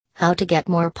How to get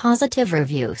more positive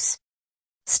reviews.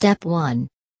 Step 1.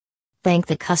 Thank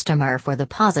the customer for the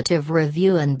positive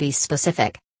review and be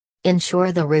specific.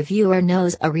 Ensure the reviewer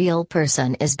knows a real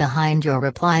person is behind your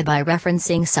reply by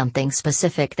referencing something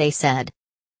specific they said.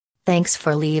 Thanks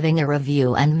for leaving a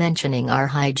review and mentioning our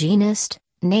hygienist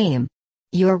name.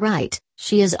 You're right,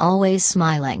 she is always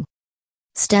smiling.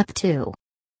 Step 2.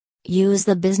 Use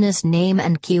the business name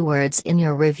and keywords in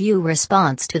your review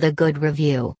response to the good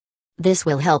review. This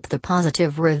will help the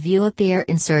positive review appear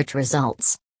in search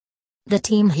results. The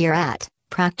team here at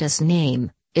Practice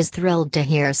Name is thrilled to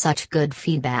hear such good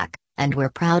feedback, and we're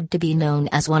proud to be known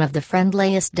as one of the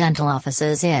friendliest dental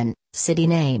offices in City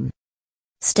Name.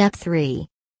 Step 3.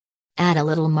 Add a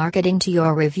little marketing to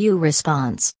your review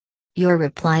response. Your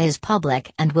reply is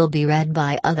public and will be read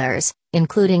by others,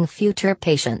 including future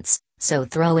patients, so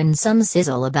throw in some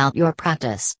sizzle about your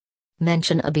practice.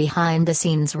 Mention a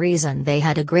behind-the-scenes reason they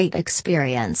had a great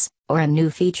experience, or a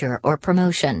new feature or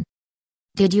promotion.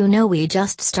 Did you know we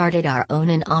just started our own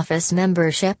in-office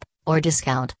membership, or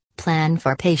discount, plan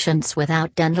for patients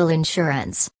without dental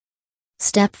insurance?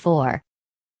 Step 4.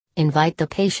 Invite the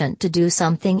patient to do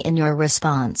something in your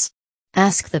response.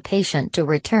 Ask the patient to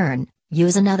return,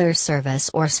 use another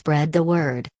service or spread the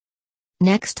word.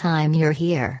 Next time you're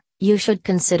here, you should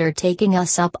consider taking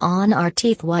us up on our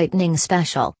teeth whitening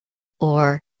special.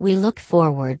 Or, we look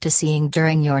forward to seeing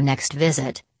during your next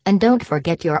visit, and don't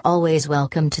forget you're always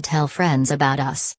welcome to tell friends about us.